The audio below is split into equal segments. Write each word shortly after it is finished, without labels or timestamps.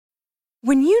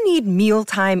When you need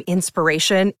mealtime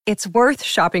inspiration, it's worth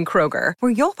shopping Kroger,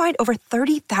 where you'll find over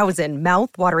 30,000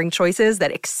 mouth-watering choices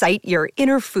that excite your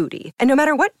inner foodie. And no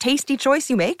matter what tasty choice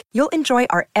you make, you'll enjoy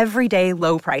our everyday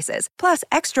low prices, plus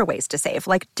extra ways to save,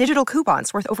 like digital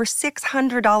coupons worth over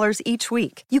 $600 each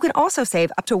week. You can also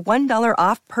save up to $1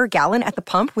 off per gallon at the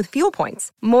pump with fuel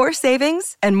points. More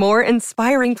savings and more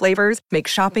inspiring flavors make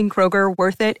shopping Kroger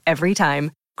worth it every time.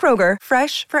 Kroger,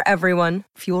 fresh for everyone.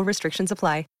 Fuel restrictions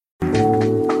apply.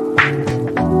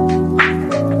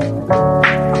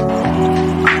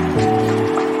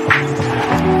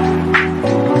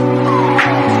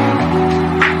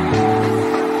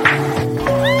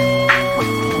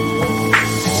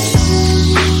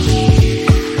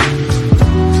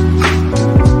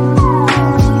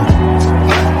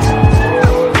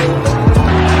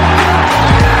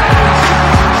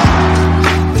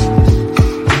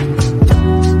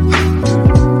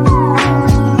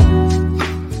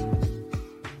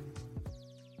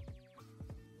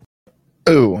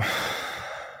 Ooh.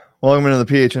 Welcome into the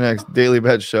PHNX Daily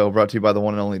Bet Show, brought to you by the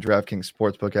one and only DraftKings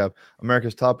Sportsbook app,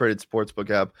 America's top-rated sportsbook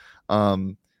app.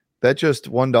 Bet just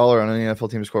 $1 on any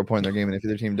NFL team to score a point in their game, and if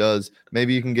either team does,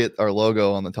 maybe you can get our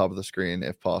logo on the top of the screen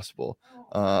if possible.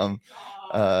 And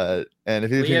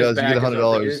if either team does, you get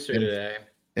 $100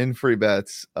 in free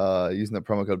bets using the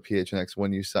promo code PHNX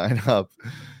when you sign up.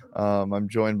 I'm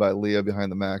joined by Leah behind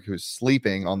the Mac, who's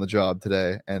sleeping on the job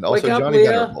today, and also Johnny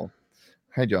Venerable.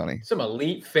 Hey, Johnny. Some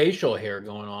elite facial hair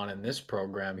going on in this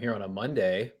program here on a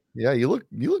Monday. Yeah, you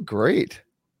look great.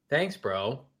 Thanks,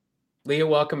 bro. Leah,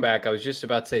 welcome back. I was just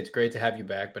about to say it's great to have you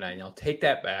back, but I'll take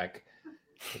that back.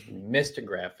 We missed a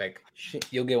graphic.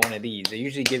 You'll get one of these. I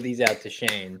usually give these out to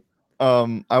Shane.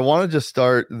 I wanted to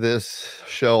start this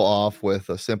show off with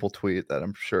a simple tweet that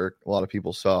I'm sure a lot of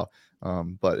people saw,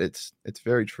 but it's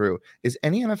very true. Is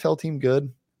any NFL team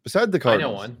good? Besides the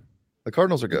Cardinals. I know one. The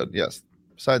Cardinals are good, yes.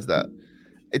 Besides that.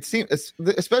 It seems,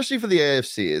 especially for the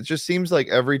AFC, it just seems like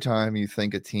every time you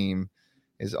think a team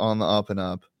is on the up and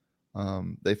up,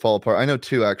 they fall apart. I know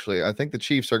two, actually. I think the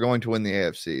Chiefs are going to win the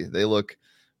AFC. They look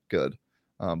good.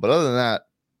 But other than that,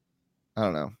 I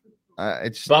don't know.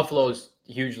 Buffalo's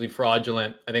hugely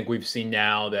fraudulent. I think we've seen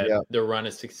now that their run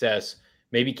of success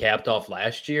maybe capped off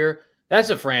last year. That's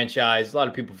a franchise a lot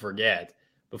of people forget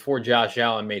before Josh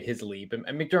Allen made his leap. And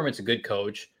McDermott's a good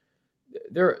coach.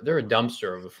 They're a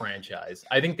dumpster of a franchise.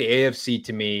 I think the AFC,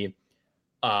 to me,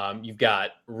 you've got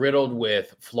riddled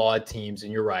with flawed teams,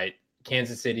 and you're right.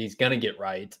 Kansas City's gonna get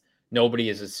right. Nobody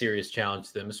is a serious challenge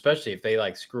to them, especially if they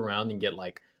screw around and get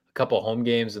a couple of home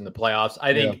games in the playoffs.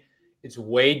 I think it's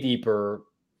way deeper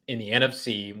in the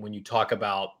NFC when you talk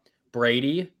about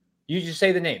Brady. You just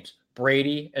say the names,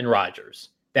 Brady and Rodgers.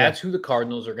 That's who the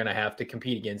Cardinals are going to have to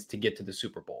compete against to get to the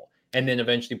Super Bowl, and then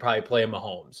eventually probably play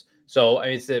Mahomes. So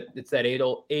it's that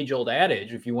age-old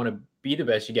adage. If you want to be the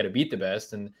best, you got to beat the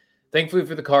best. And thankfully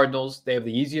for the Cardinals, they have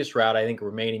the easiest route, I think,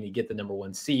 remaining to get the number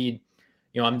one seed.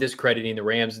 I'm discrediting the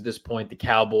Rams at this point, the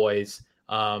Cowboys.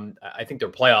 I think they're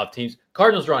playoff teams.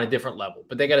 Cardinals are on a different level,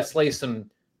 but they got to slay some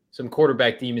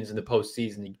quarterback demons in the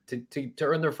postseason to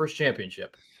earn their first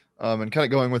championship. And kind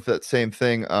of going with that same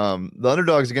thing, the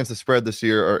underdogs against the spread this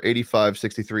year are 85,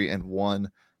 63, and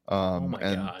 1. And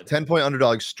God. 10-point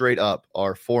underdogs straight up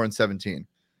are 4-17.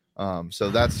 So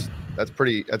that's a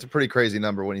pretty crazy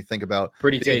number when you think about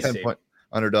pretty tasty 10-point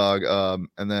underdog.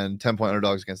 And then 10-point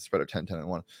underdogs against the spread are 10, 10, and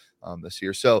 1 this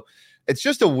year. So it's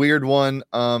just a weird one.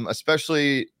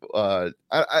 Especially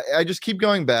I just keep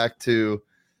going back to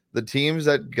the teams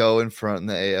that go in front in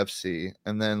the AFC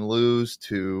and then lose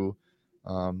to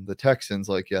the Texans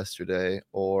like yesterday,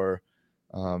 or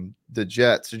the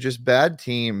Jets are just bad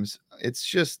teams. It's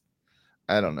just,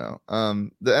 I don't know.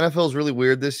 The NFL is really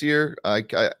weird this year.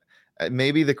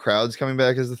 Maybe the crowd's coming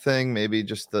back as the thing. Maybe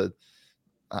just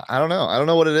I don't know. I don't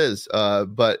know what it is.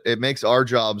 But it makes our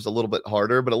jobs a little bit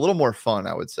harder, but a little more fun,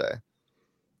 I would say.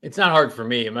 It's not hard for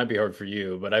me. It might be hard for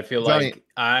you, but I feel Johnny, like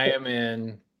I am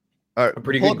in a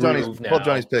pretty good groove now. Pull up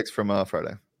Johnny's picks from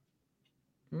Friday.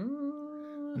 I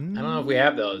don't know if we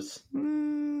have those.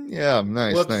 Yeah,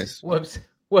 nice.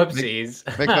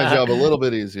 Whoopsies. Make my job a little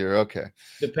bit easier. Okay.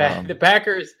 The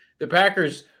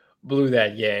Packers blew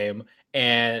that game,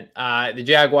 and the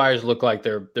Jaguars look like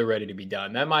they're ready to be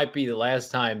done. That might be the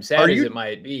last time, sad as it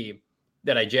might be,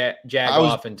 that I jag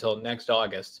off until next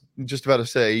August. Just about to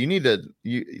say, you need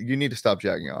to stop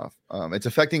jagging off. It's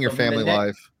affecting your family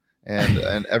life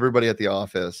and everybody at the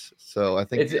office. So I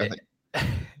think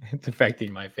it's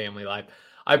affecting my family life.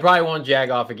 I probably won't jag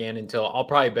off again until I'll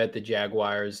probably bet the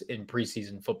Jaguars in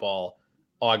preseason football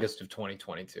August of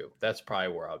 2022. That's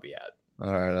probably where I'll be at.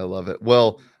 All right. I love it.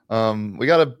 Well, We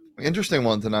got a interesting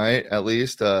one tonight, at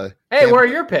least. Hey, where are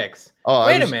your picks?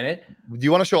 Wait a minute. Do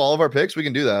you want to show all of our picks? We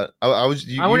can do that. I want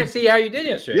to see how you did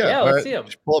yesterday. Yeah, let's see them.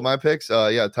 Just pull up my picks.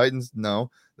 Titans,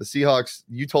 no. The Seahawks,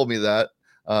 you told me that.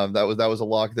 That was a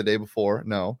lock the day before.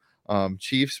 No.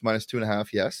 Chiefs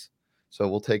 -2.5, yes. So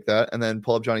we'll take that. And then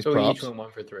pull up Johnny's props. Each went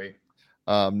 1 for 3.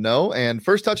 No. And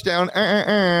first touchdown,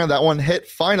 that one hit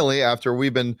finally after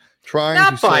we've been trying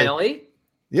Not finally.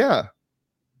 Yeah.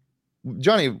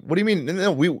 Johnny, what do you mean?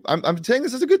 No, I'm saying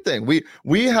this is a good thing.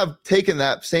 We have taken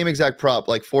that same exact prop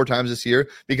like 4 times this year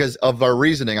because of our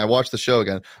reasoning. I watched the show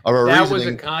again. That was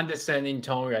a condescending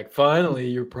tone. Like, finally,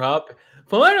 your prop.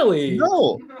 Finally.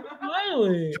 No.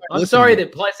 Finally. I'm sorry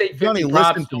that plus 850 Johnny,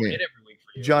 props don't hit every week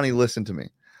for you. Johnny, listen to me.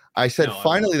 I said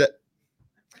finally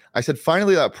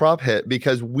that prop hit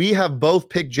because we have both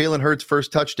picked Jalen Hurts'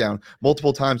 first touchdown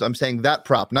multiple times. I'm saying that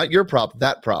prop, not your prop,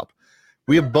 that prop.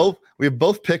 We have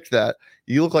both picked that.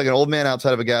 You look like an old man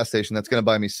outside of a gas station that's going to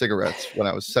buy me cigarettes when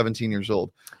I was 17 years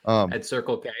old. At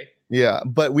Circle K. Yeah,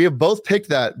 but we have both picked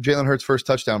that Jalen Hurts first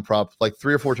touchdown prop like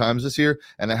 3 or 4 times this year,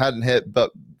 and it hadn't hit.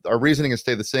 But our reasoning has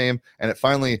stayed the same, and it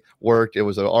finally worked. It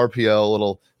was an RPO, a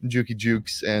little jukey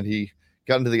jukes, and he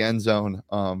got into the end zone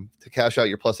to cash out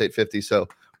your plus 850. So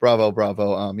bravo.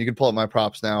 You can pull up my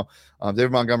props now.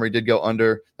 David Montgomery did go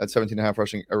under that 17.5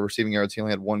 rushing or receiving yards. He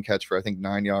only had 1 catch for I think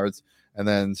 9 yards. And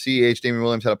then Damian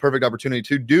Williams had a perfect opportunity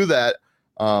to do that.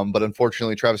 But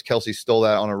unfortunately, Travis Kelce stole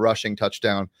that on a rushing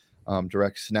touchdown,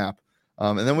 direct snap.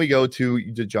 And then we go to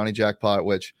Johnny Jackpot,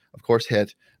 which of course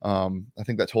hit. I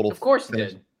think that total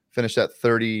finished at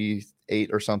 38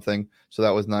 or something. So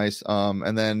that was nice.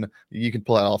 And then you can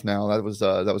pull that off now. That was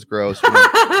gross.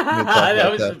 That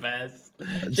was the best.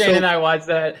 Shane and I watched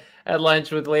that at lunch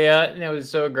with Leah, and it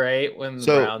was so great when the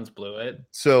Browns blew it.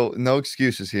 So no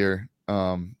excuses here.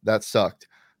 That sucked.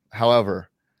 However,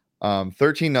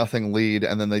 13-0 lead,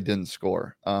 and then they didn't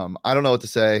score. I don't know what to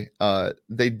say.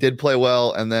 They did play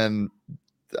well, and then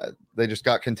they just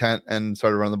got content and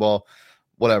started running the ball.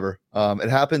 Whatever. It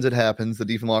happens. The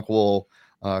Diefenlock will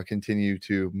continue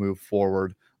to move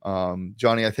forward.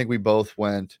 Johnny, I think we both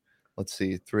went, let's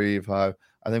see, 3-5.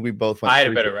 I think we both went. I had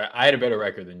a better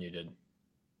record than you did.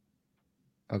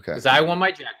 Okay. Because I won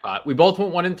my jackpot. We both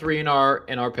went 1-3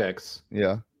 in our picks.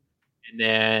 Yeah. And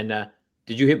then,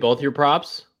 did you hit both your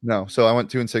props? No. So I went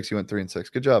 2-6. You went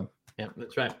 3-6. Good job. Yeah,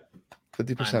 that's right.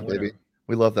 50%, baby.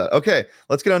 We love that. Okay,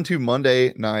 let's get on to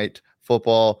Monday Night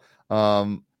Football.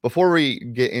 Before we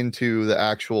get into the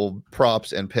actual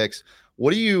props and picks,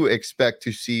 what do you expect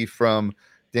to see from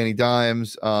Danny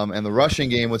Dimes and the rushing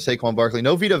game with Saquon Barkley?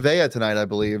 No Vita Vea tonight, I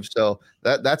believe. So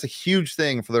that's a huge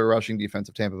thing for the rushing defense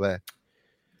of Tampa Bay.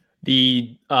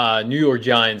 The New York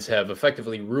Giants have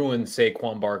effectively ruined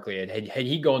Saquon Barkley. Had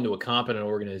he gone to a competent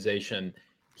organization,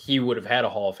 he would have had a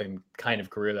Hall of Fame kind of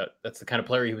career. That's the kind of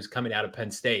player he was coming out of Penn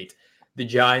State. The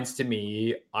Giants, to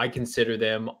me, I consider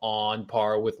them on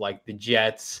par with like the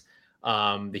Jets,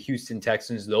 the Houston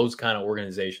Texans, those kind of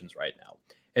organizations right now.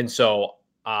 And so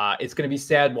it's going to be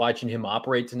sad watching him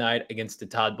operate tonight against the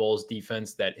Todd Bowles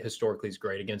defense that historically is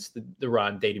great against the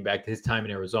run, dating back to his time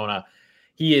in Arizona.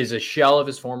 He is a shell of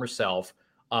his former self.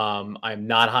 I'm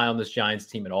not high on this Giants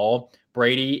team at all.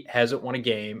 Brady hasn't won a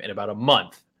game in about a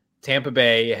month. Tampa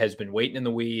Bay has been waiting in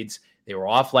the weeds. They were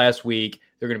off last week.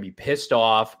 They're going to be pissed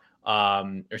off.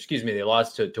 They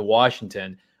lost to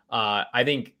Washington. I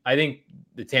think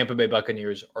the Tampa Bay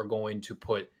Buccaneers are going to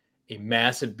put a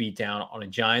massive beatdown on a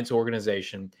Giants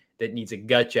organization that needs a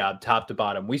gut job top to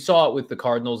bottom. We saw it with the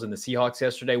Cardinals and the Seahawks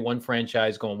yesterday. One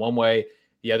franchise going one way,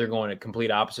 the other going a complete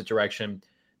opposite direction.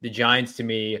 The Giants, to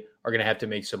me, are going to have to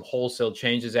make some wholesale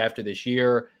changes after this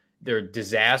year. Their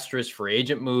disastrous free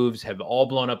agent moves have all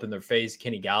blown up in their face.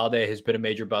 Kenny Galladay has been a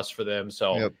major bust for them.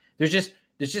 So there's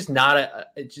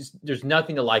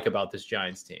nothing to like about this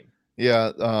Giants team.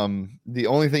 Yeah. The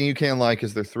only thing you can like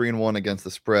is they're 3-1 against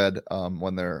the spread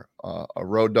when they're a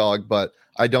road dog, but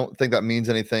I don't think that means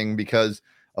anything because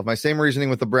of my same reasoning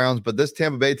with the Browns. But this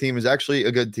Tampa Bay team is actually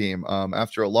a good team.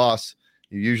 After a loss,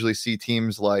 you usually see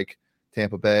teams like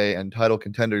Tampa Bay and title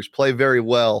contenders play very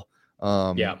well.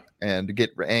 And get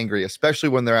angry, especially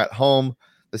when they're at home.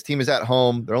 This team is at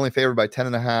home. They're only favored by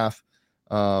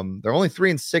 10.5. They're only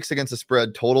 3-6 against the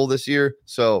spread total this year.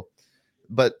 So,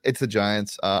 but it's the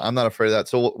Giants. I'm not afraid of that.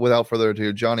 So without further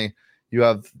ado, Johnny, you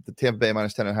have the Tampa Bay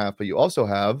minus 10.5, but you also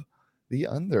have the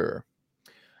under.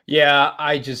 Yeah,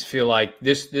 I just feel like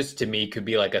this to me could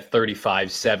be like a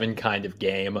 35-7 kind of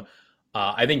game.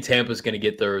 I think Tampa's going to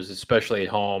get theirs, especially at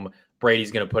home.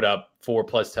 Brady's going to put up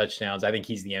 4+ touchdowns. I think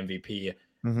he's the MVP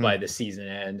by the season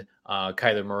end.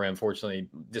 Kyler Murray, unfortunately,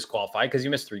 disqualified because he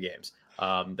missed 3 games.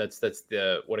 That's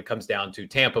the what it comes down to.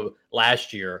 Tampa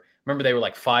last year, remember they were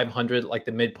like 500, like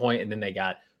the midpoint, and then they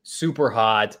got super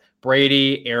hot.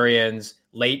 Brady, Arians,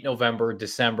 late November,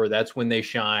 December, that's when they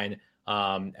shine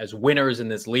as winners in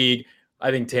this league. I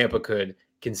think Tampa could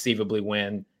conceivably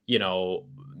win,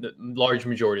 the large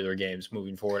majority of their games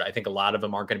moving forward. I think a lot of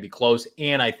them aren't going to be close.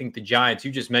 And I think the Giants,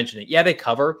 you just mentioned it. Yeah, they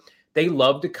cover. They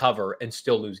love to cover and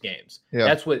still lose games. Yeah.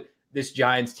 That's what this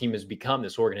Giants team has become,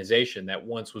 this organization that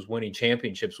once was winning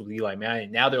championships with Eli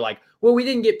Manning. Now they're like, well, we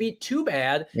didn't get beat too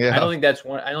bad. Yeah. I don't think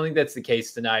that's the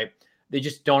case tonight. They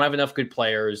just don't have enough good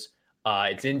players.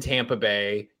 It's in Tampa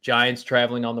Bay. Giants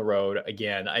traveling on the road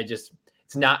again. I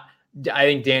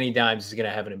think Danny Dimes is going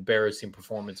to have an embarrassing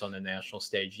performance on the national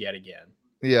stage yet again.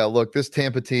 Yeah, look, this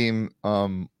Tampa team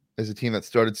is a team that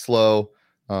started slow,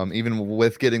 even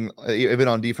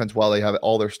on defense while they have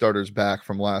all their starters back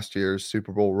from last year's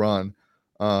Super Bowl run.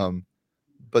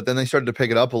 But then they started to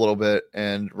pick it up a little bit,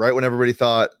 and right when everybody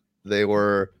thought they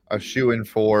were a shoo-in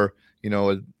for, a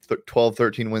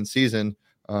 12-13 win season,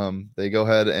 they go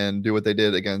ahead and do what they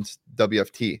did against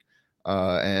WFT.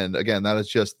 And again, that is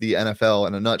just the NFL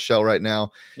in a nutshell right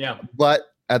now. Yeah. But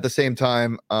at the same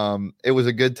time, it was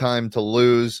a good time to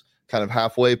lose, kind of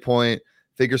halfway point,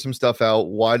 figure some stuff out.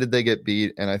 Why did they get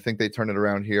beat? And I think they turned it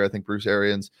around here. I think Bruce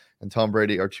Arians and Tom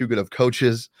Brady are too good of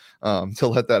coaches to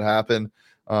let that happen.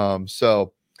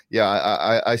 So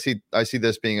yeah, I see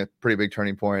this being a pretty big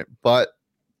turning point. But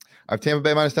I have Tampa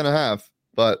Bay minus 10.5,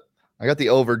 but I got the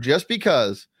over just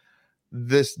because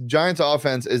this Giants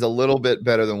offense is a little bit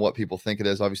better than what people think it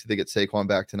is. Obviously, they get Saquon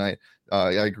back tonight.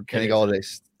 Kenny Golladay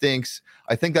stinks.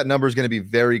 I think that number is going to be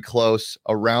very close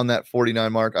around that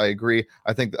 49 mark. I agree.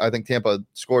 I think Tampa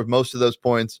scores most of those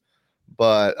points,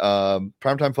 but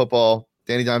primetime football,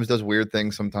 Danny Dimes does weird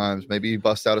things sometimes. Maybe he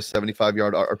busts out a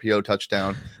 75-yard RPO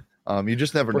touchdown. You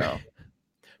just never know.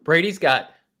 Brady's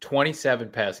got 27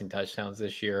 passing touchdowns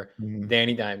this year. Mm-hmm.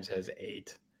 Danny Dimes has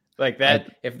 8. Like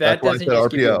that, if that doesn't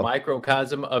just give you a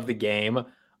microcosm of the game,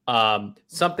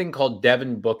 something called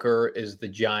Devin Booker is the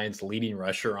Giants' leading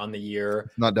rusher on the year.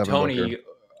 Not Devin Booker.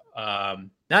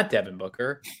 Not Devin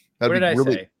Booker. What did I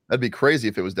say? That'd be crazy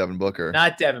if it was Devin Booker.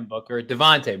 Not Devin Booker.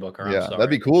 Devontae Booker. I'm sorry. That'd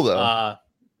be cool though.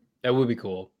 That would be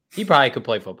cool. He probably could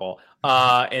play football.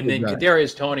 And then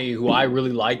Kadarius Toney, who I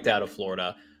really liked out of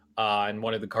Florida. And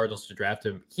one of the Cardinals to draft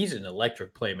him. He's an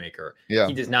electric playmaker. Yeah.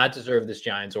 He does not deserve this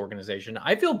Giants organization.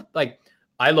 I feel like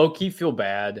I low-key feel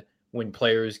bad when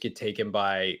players get taken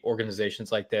by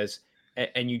organizations like this,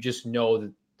 and you just know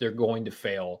that they're going to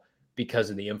fail because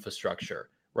of the infrastructure,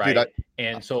 right?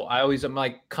 Dude, so I'm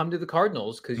like, come to the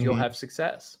Cardinals because you'll have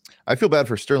success. I feel bad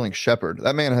for Sterling Shepard.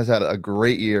 That man has had a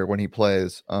great year when he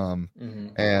plays.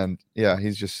 And yeah,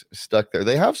 he's just stuck there.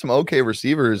 They have some okay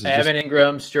receivers. Evan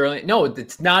Ingram, Sterling. No,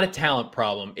 it's not a talent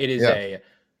problem. It is a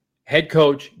head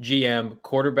coach, GM,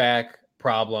 quarterback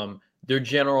problem. Their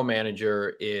general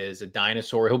manager is a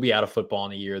dinosaur. He'll be out of football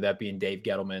in a year, that being Dave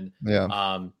Gettleman.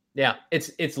 Yeah.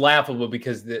 It's laughable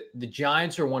because the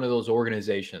Giants are one of those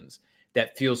organizations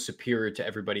that feels superior to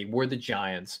everybody. We're the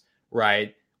Giants,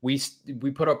 right? We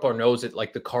put up our nose at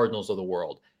like the Cardinals of the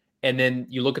world. And then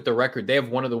you look at the record, they have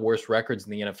one of the worst records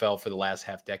in the NFL for the last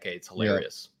half decade. It's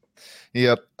hilarious.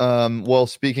 Yep. Well,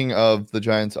 speaking of the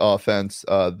Giants offense,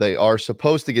 they are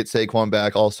supposed to get Saquon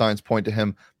back. All signs point to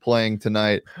him playing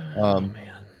tonight. Oh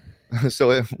man.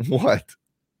 So what?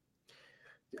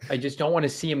 I just don't want to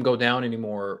see him go down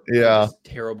anymore. Yeah. This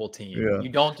terrible team. Yeah. You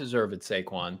don't deserve it,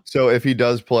 Saquon. So if he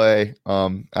does play,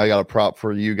 I got a prop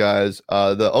for you guys.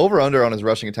 The over-under on his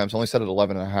rushing attempts only set at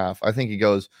 11.5. I think he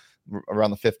goes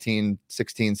around the 15,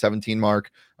 16, 17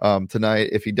 mark tonight.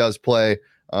 If he does play,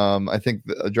 I think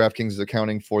DraftKings is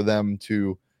accounting for them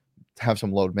to have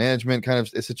some load management kind of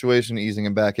situation, easing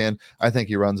him back in. I think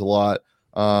he runs a lot.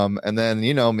 And then,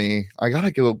 you know me, I got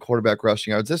to go quarterback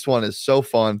rushing yards. This one is so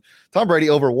fun. Tom Brady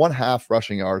over 1/2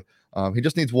 rushing yard. He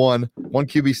just needs one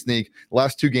QB sneak.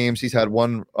 Last 2 games, he's had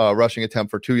one rushing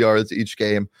attempt for 2 yards each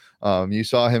game. You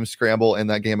saw him scramble in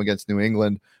that game against New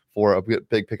England for a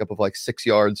big pickup of like 6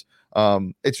 yards.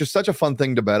 It's just such a fun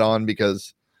thing to bet on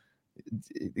because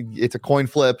it's a coin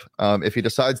flip. If he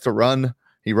decides to run,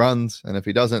 he runs. And if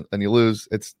he doesn't, then you lose.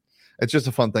 It's just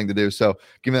a fun thing to do. So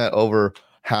give me that over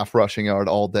 1/2 rushing yard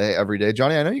all day, every day.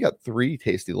 Johnny, I know you got 3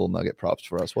 tasty little nugget props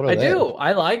for us. What are they? I do.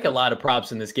 I like a lot of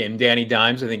props in this game. Danny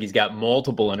Dimes, I think he's got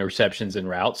multiple interceptions en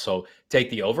route. So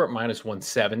take the over at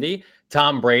 -170.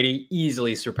 Tom Brady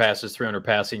easily surpasses 300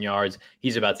 passing yards.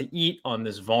 He's about to eat on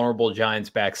this vulnerable Giants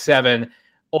back 7.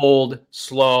 Old,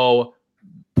 slow,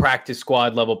 practice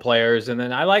squad level players. And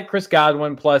then I like Chris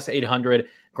Godwin plus 800.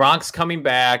 Gronk's coming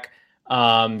back.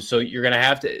 So you're going to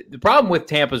have to – the problem with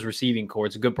Tampa's receiving core,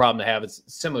 it's a good problem to have. It's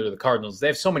similar to the Cardinals. They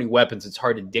have so many weapons, it's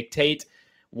hard to dictate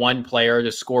one player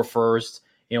to score first.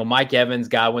 You know, Mike Evans,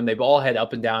 Godwin, they've all had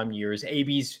up and down years.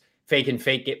 AB's fake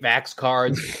get vax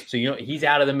cards. So, you know, he's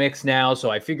out of the mix now. So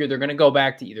I figure they're going to go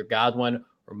back to either Godwin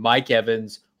or Mike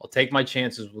Evans. I'll take my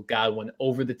chances with Godwin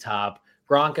over the top.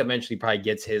 Gronk eventually probably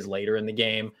gets his later in the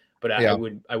game, but I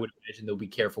would imagine they'll be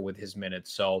careful with his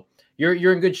minutes. So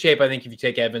you're in good shape, I think, if you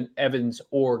take Evans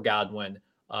or Godwin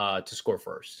to score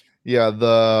first. Yeah,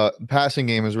 the passing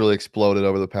game has really exploded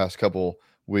over the past couple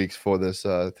weeks for this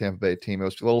Tampa Bay team. It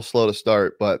was a little slow to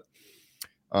start, but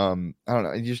I don't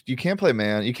know. You can't play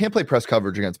man. You can't play press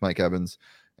coverage against Mike Evans,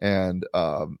 and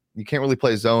you can't really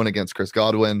play zone against Chris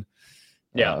Godwin.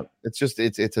 Yeah,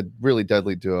 it's a really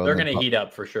deadly duo. They're going to heat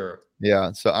up for sure.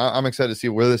 Yeah, so I'm excited to see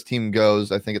where this team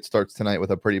goes. I think it starts tonight with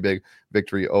a pretty big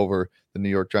victory over the New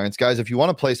York Giants. Guys, if you want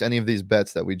to place any of these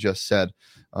bets that we just said,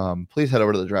 please head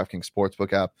over to the DraftKings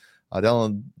Sportsbook app.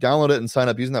 Download it and sign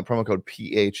up using that promo code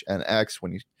PHNX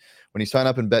when you sign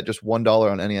up and bet just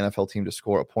 $1 on any NFL team to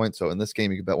score a point. So in this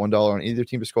game, you can bet $1 on either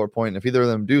team to score a point. And if either of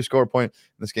them do score a point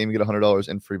in this game, you get $100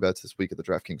 in free bets this week at the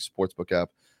DraftKings Sportsbook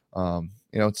app.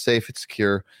 It's safe, it's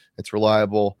secure, it's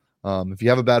reliable. If you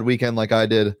have a bad weekend like I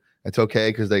did, it's okay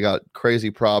because they got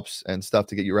crazy props and stuff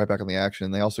to get you right back on the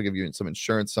action. They also give you some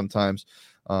insurance sometimes.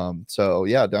 So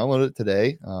yeah, download it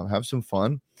today. Have some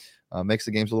fun. Makes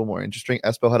the games a little more interesting.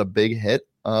 Espo had a big hit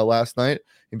last night.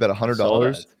 He bet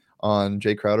 $100 on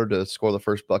Jay Crowder to score the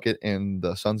first bucket in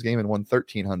the Suns game and won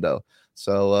 $1,300.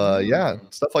 So yeah,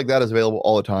 stuff like that is available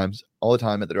all the time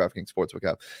at the DraftKings Sportsbook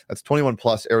app. That's 21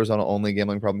 plus, Arizona only.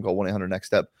 Gambling problem, call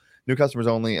 1-800-NEXT-STEP. New customers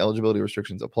only. Eligibility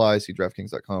restrictions apply. See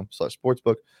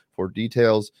DraftKings.com/sportsbook for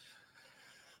details.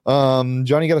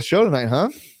 Johnny, you got a show tonight, huh?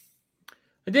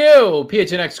 I do.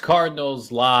 PHNX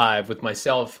Cardinals live with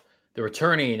myself, the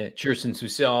returning Cheerson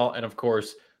Susel, and of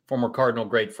course, former Cardinal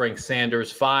great Frank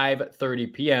Sanders.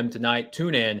 5:30 p.m. tonight.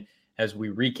 Tune in as we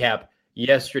recap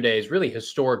yesterday's really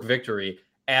historic victory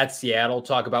at Seattle.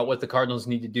 Talk about what the Cardinals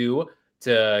need to do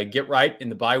to get right in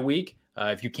the bye week.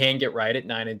 If you can get right at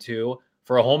 9-2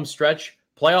 for a home stretch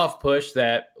playoff push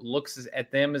that looks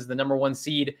at them as the number one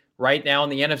seed right now in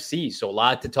the NFC. So a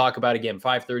lot to talk about. Again,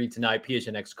 5:30 tonight,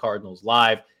 PHNX Cardinals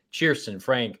live. Cheerson,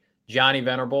 Frank, Johnny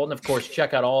Venerable, and of course,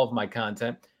 check out all of my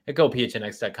content at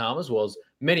gophnx.com, as well as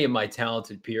many of my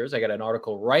talented peers. I got an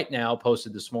article right now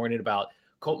posted this morning about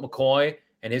Colt McCoy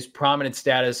and his prominent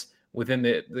status within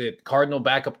the Cardinal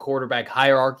backup quarterback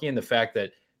hierarchy, and the fact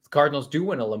that the Cardinals do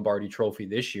win a Lombardi Trophy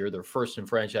this year, their first in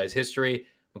franchise history.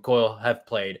 McCoy will have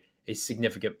played a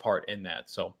significant part in that.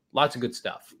 So lots of good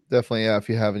stuff. Definitely, yeah. If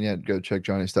you haven't yet, go check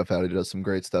Johnny's stuff out. He does some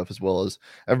great stuff, as well as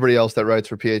everybody else that writes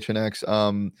for PHNX.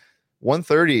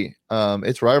 1:30.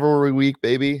 It's rivalry week,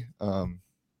 baby.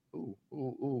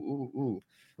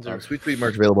 Sweet tweet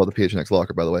merch available at the PHNX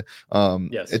locker, by the way.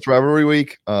 Yes, it's rivalry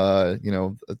week.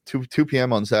 2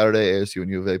 p.m. on Saturday, ASU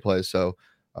and U of A play. So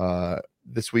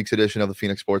this week's edition of the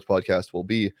Phoenix Sports Podcast will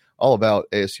be all about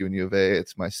ASU and U of A.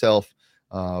 It's myself,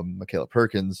 Michaela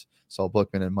Perkins, Saul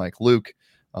Bookman, and Mike Luke.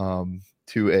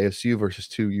 2 ASU versus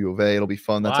 2 U of A. It'll be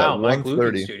fun. That's at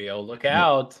 1:30. Studio. Look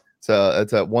out. It's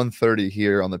at 1:30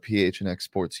 here on the PHNX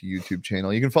Sports YouTube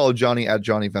channel. You can follow Johnny at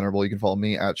Johnny Venerable. You can follow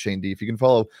me at Shane Deef. You can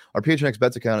follow our PHNX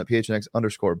Bets account at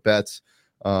PHNX_bets.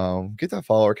 Get that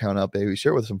follower count up, baby.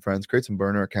 Share it with some friends. Create some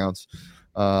burner accounts.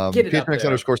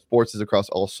 PHNX_sports is across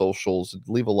all socials.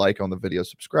 Leave a like on the video.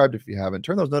 Subscribe if you haven't.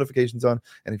 Turn those notifications on.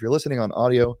 And if you're listening on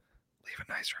audio, leave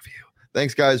a nice review.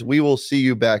 Thanks, guys. We will see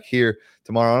you back here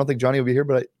tomorrow. I don't think Johnny will be here,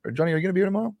 but Johnny, are you going to be here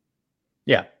tomorrow?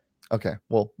 Yeah. Okay,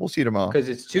 well, we'll see you tomorrow. Because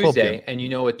it's Tuesday, and you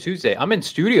know what Tuesday. I'm in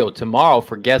studio tomorrow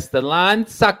for Guess the Line,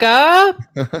 sucker.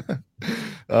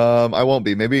 I won't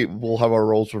be. Maybe we'll have our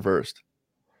roles reversed.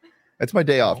 It's my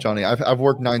day off, Johnny. I've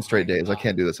worked 9 straight days. I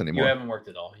can't do this anymore. You haven't worked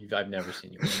at all. I've never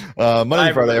seen you. Monday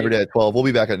to Friday, every day at 12. We'll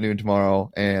be back at noon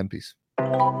tomorrow, and peace.